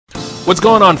What's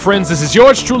going on, friends? This is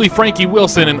yours truly, Frankie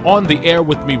Wilson, and on the air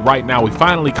with me right now, we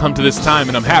finally come to this time,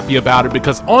 and I'm happy about it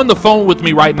because on the phone with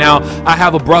me right now, I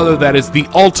have a brother that is the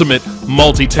ultimate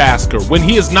multitasker. When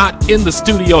he is not in the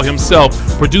studio himself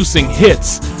producing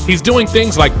hits, he's doing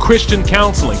things like Christian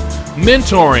counseling,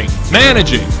 mentoring,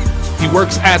 managing. He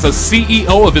works as a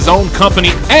CEO of his own company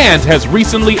and has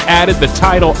recently added the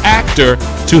title actor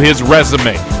to his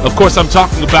resume. Of course, I'm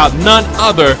talking about none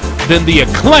other than the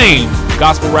acclaimed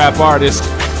gospel rap artist,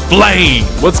 Flame.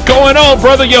 What's going on,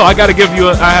 brother? Yo, I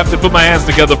have to put my hands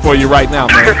together for you right now,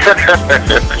 man.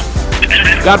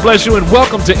 God bless you and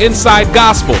welcome to Inside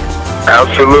Gospel.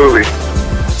 Absolutely.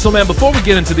 So, man, before we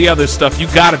get into the other stuff, you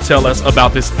got to tell us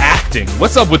about this acting.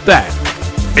 What's up with that?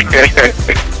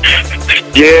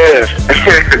 Yeah,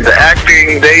 the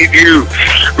acting debut.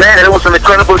 Man, it was an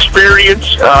incredible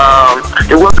experience.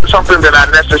 It wasn't something that I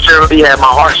necessarily had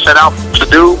my heart set out to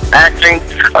do, acting.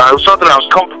 It was something I was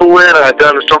comfortable with. I had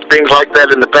done some things like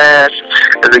that in the past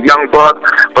as a young buck,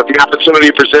 but the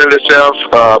opportunity presented itself.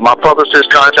 My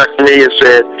publicist contacted me and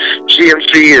said,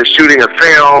 GMC is shooting a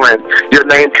film and your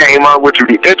name came up. Would you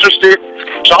be interested?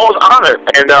 So I was honored,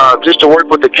 and just to work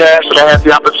with the cast that I had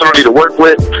the opportunity to work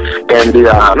with, and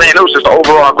man, it was just an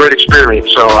overall great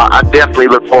experience. So I definitely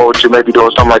look forward to maybe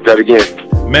doing something like that again.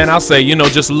 Man, I'll say,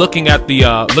 just looking at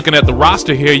the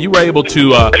roster here, you were able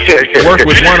to work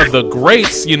with one of the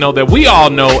greats, that we all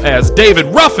know as David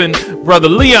Ruffin, brother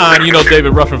Leon.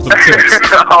 David Ruffin from the Tips.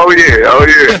 Oh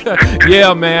yeah.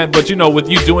 Yeah, man. But with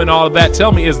you doing all of that,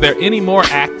 tell me, is there any more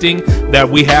acting that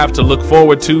we have to look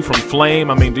forward to from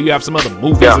Flame? I mean, do you have some other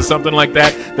movies or something like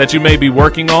that you may be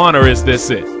working on, or is this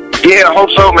it? Yeah, I hope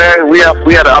so, man. We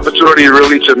had an opportunity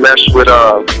really to mess with,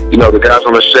 the guys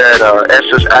on the set.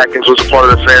 Essence Atkins was a part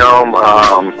of the film,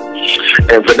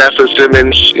 and Vanessa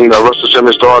Simmons, Russell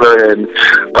Simmons' daughter. And,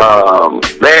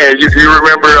 man, you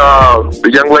remember the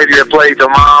young lady that played the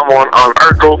mom on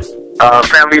Urkel,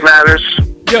 Family Matters?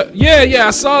 Yeah,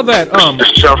 I saw that.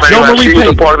 She was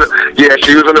a part of it. Yeah,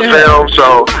 she was in the film,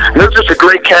 so it was just a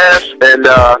great cast, and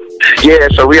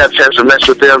so we had a chance to mess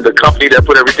with them. The company that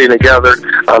put everything together,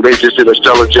 they just did a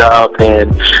stellar job,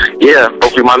 and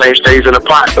hopefully my name stays in the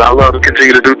pot. But I love to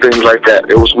continue to do things like that.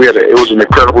 It was an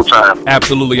incredible time.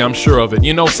 Absolutely, I'm sure of it.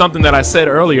 Something that I said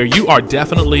earlier, you are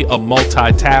definitely a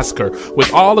multitasker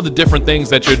with all of the different things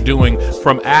that you're doing,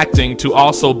 from acting to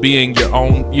also being your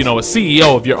own, a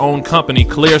CEO of your own company,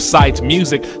 Clear Sight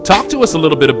Music. Talk to us a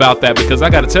little bit about that, because I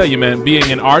got to tell you, man,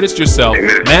 being an artist yourself,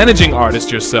 managing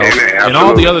artists yourself, and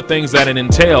all the other things that it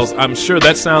entails, I'm sure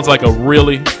that sounds like a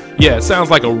really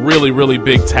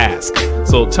big task.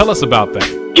 So tell us about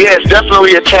that. Yeah, it's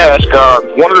definitely a task.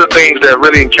 One of the things that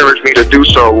really encouraged me to do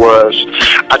so was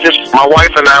my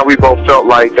wife and I, we both felt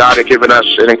like God had given us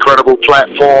an incredible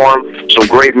platform, some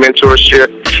great mentorship,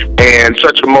 and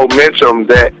such a momentum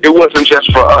that it wasn't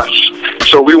just for us.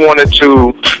 So we wanted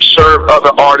to serve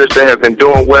other artists that have been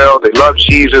doing well. They love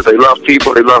Jesus, they love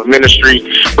people, they love ministry,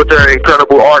 but they're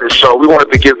incredible artists. So we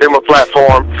wanted to give them a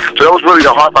platform. So that was really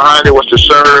the heart behind it, was to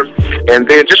serve. And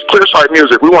then just Clear Sight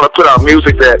Music. We want to put out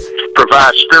music that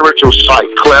provides spiritual sight,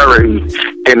 clarity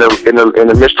in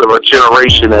the midst of a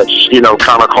generation that's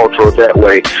countercultural that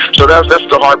way. So that's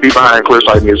the heartbeat behind Clear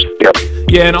Sight Music. Yep.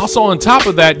 Yeah, and also on top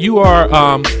of that, you are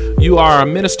a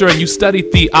minister and you study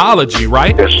theology,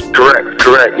 right? Yes, correct.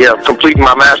 Yeah, completing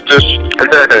my master's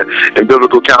in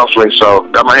biblical counseling, so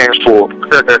got my hands full.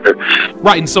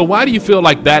 Right, and so why do you feel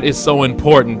like that is so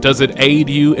important? Does it aid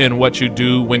you in what you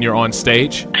do when you're on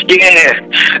stage? Yeah,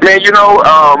 man,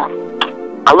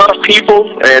 I love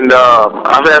people, and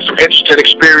I've had some interesting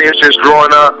experiences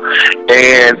growing up,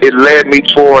 and it led me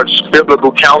towards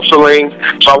biblical counseling.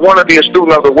 So I want to be a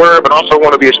student of the Word, but also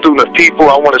want to be a student of people.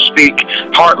 I want to speak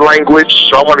heart language,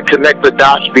 so I want to connect the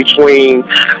dots between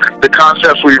the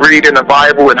concepts we read in the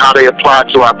Bible and how they apply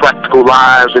to our practical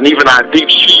lives, and even our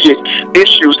deep-seated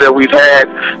issues that we've had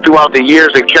throughout the years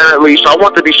and currently. So I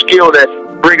want to be skilled at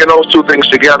bringing those two things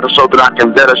together so that I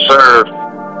can better serve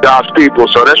God's people.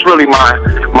 So that's really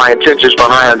my intentions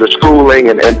behind the schooling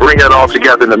and bring it all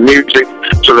together in the music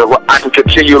so that I can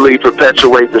continually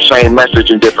perpetuate the same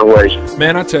message in different ways.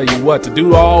 Man, I tell you what, to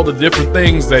do all the different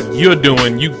things that you're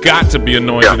doing, you got to be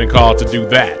anointed and called to do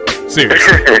that.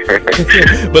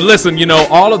 Seriously. But listen,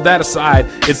 all of that aside,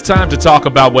 it's time to talk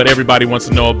about what everybody wants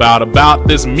to know about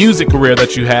this music career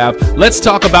that you have. Let's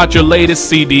talk about your latest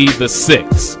CD, The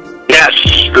Six. Yes,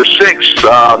 the sixth.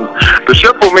 The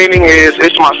simple meaning is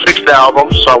it's my sixth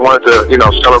album, so I wanted to,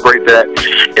 celebrate that.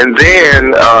 And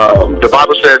then the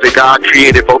Bible says that God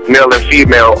created both male and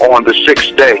female on the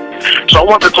sixth day. So I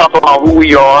want to talk about who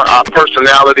we are, our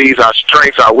personalities, our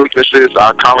strengths, our weaknesses,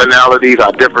 our commonalities,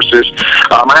 our differences.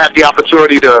 I had the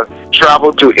opportunity to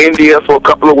travel to India for a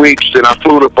couple of weeks, then I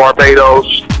flew to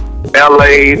Barbados,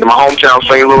 LA, my hometown,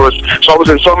 St. Louis. So I was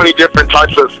in so many different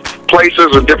types of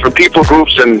places and different people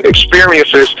groups and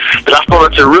experiences that I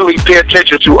wanted to really pay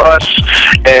attention to us.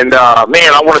 And I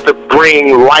wanted to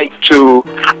bring light to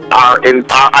our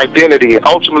identity.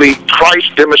 Ultimately,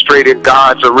 Christ demonstrated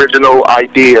God's original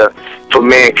idea for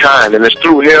mankind, and it's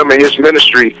through him and his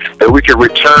ministry that we can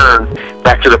return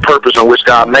back to the purpose in which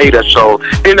God made us. So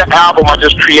in the album, I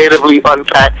just creatively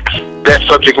unpacked that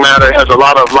subject matter. It has a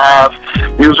lot of live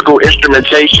musical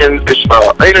instrumentation. It's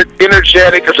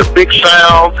energetic. It's a big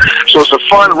sound. So it's a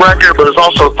fun record, but it's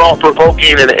also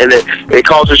thought-provoking, and it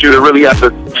causes you to really have to,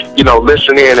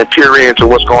 listen in and peer into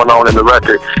what's going on in the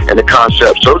record and the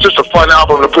concept. So it's just a fun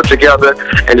album to put together,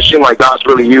 and it seems like God's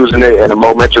really using it, and the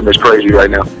momentum is crazy right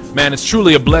now. Man, it's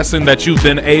truly a blessing that you've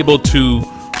been able to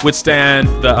withstand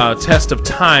the test of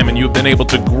time, and you've been able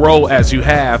to grow as you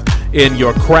have in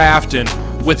your craft and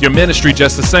with your ministry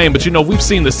just the same. But we've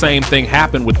seen the same thing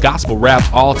happen with gospel rap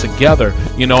altogether,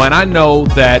 and I know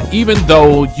that even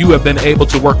though you have been able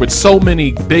to work with so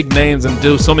many big names and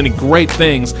do so many great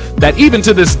things, that even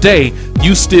to this day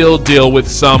you still deal with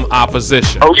some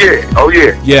opposition. Oh yeah,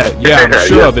 I'm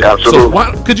sure of it. Absolutely.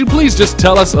 So could you please just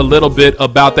tell us a little bit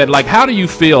about that? Like, how do you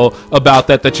feel about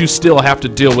that you still have to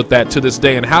deal with that to this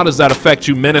day, and how does that affect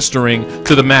you ministering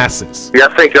to the masses? Yeah,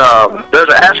 I think there's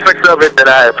an aspect of it that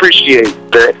I appreciate,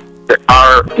 that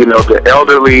our, the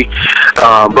elderly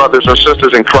brothers and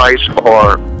sisters in Christ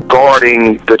are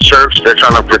guarding the church. They're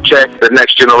trying to protect the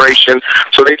next generation,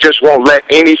 so they just won't let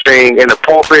anything in the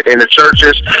pulpit, in the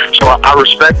churches. So I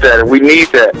respect that, and we need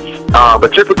that.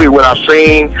 But typically what I've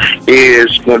seen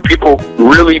is when people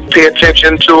really pay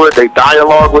attention to it, they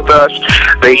dialogue with us,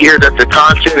 they hear that the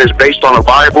content is based on the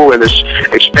Bible and it's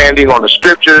expanding on the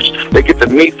scriptures. They get to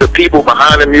meet the people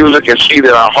behind the music and see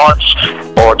that our hearts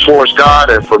are towards God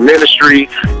and for ministry.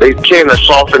 They tend to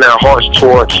soften their hearts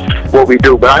towards what we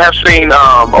do. But I have seen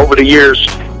over the years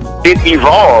it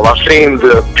evolve. I've seen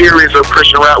the periods of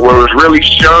Christian rap where it was really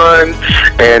shunned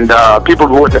and people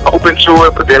weren't open to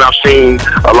it, but then I've seen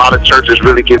a lot of churches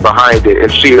really get behind it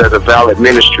and see it as a valid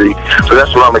ministry. So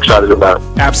that's what I'm excited about.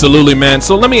 Absolutely, man.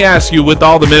 So let me ask you, with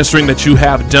all the ministering that you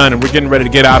have done, and we're getting ready to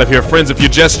get out of here, friends, if you're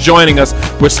just joining us,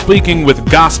 we're speaking with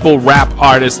gospel rap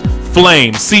artist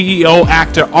Flame, CEO,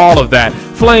 actor, all of that.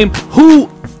 Flame, who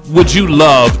would you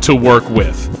love to work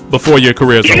with before your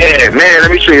career's over? Yeah, man, let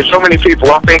me tell you, so many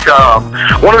people. I think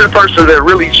one of the persons that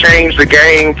really changed the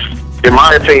game, in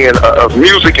my opinion, of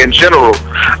music in general,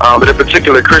 but in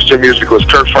particular Christian music, was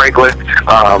Kirk Franklin.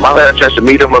 I've had a chance to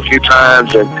meet him a few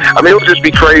times, and it would just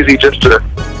be crazy just to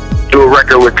do a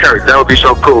record with Kirk. That would be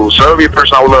so cool. So that would be a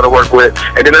person I would love to work with.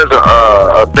 And then there's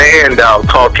a band out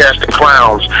called Casting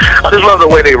Clowns. I just love the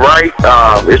way they write.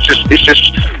 It's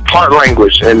just heart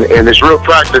language, and it's real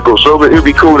practical. So it would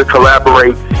be cool to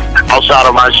collaborate outside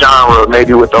of my genre,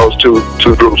 maybe with those two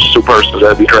groups, two persons.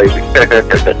 That'd be crazy.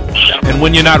 And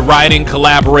when you're not writing,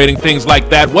 collaborating, things like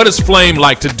that, what does Flame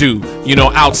like to do,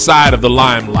 outside of the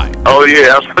limelight? Oh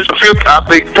yeah, I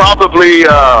think probably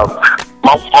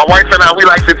my wife and I, we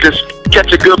like to just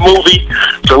catch a good movie.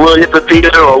 So we'll hit the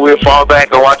theater or we'll fall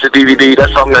back and watch a DVD.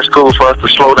 That's something that's cool for us to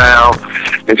slow down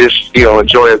and just,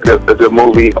 enjoy a good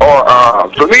movie. Or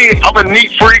for me, I'm a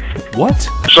neat freak. What?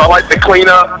 So I like to clean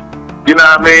up. You know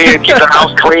what I mean? Keep the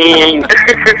house clean.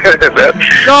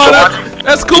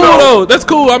 That's cool, though. That's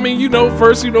cool.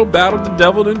 First, battle the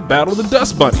devil, then battle the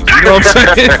dust bunny. You know what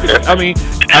I'm saying?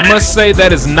 I must say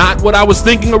that is not what I was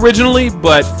thinking originally,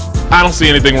 but I don't see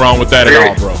anything wrong with that at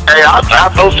all, bro. Hey, I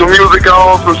throw some music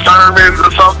on, some sermons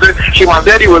or something. See, my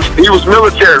daddy was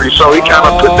military, so he kind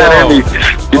of put that in me.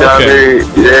 You know what I mean?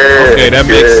 Yeah. Okay, that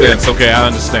makes sense. Okay, I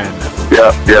understand that.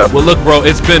 Yeah. Well, look, bro,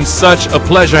 it's been such a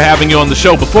pleasure having you on the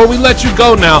show. Before we let you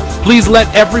go now, please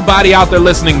let everybody out there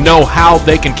listening know how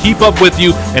they can keep up with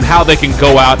you and how they can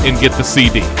go out and get the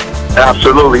CD.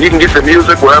 Absolutely. You can get the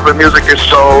music wherever music is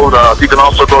sold. You can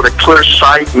also go to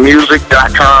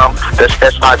clearsightmusic.com. That's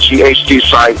SIGHT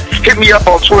site. Hit me up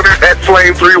on Twitter at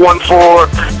Flame314,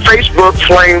 Facebook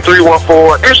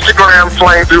Flame314, Instagram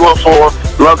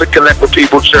Flame314. Love to connect with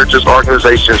people, churches,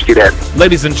 organizations. Get at me.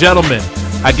 Ladies and gentlemen,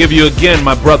 I give you again,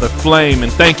 my brother Flame,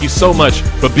 and thank you so much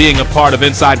for being a part of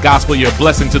Inside Gospel. You're a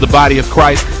blessing to the body of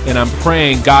Christ, and I'm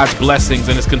praying God's blessings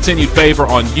and his continued favor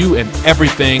on you and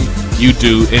everything you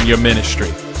do in your ministry.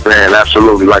 Man,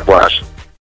 absolutely. Likewise.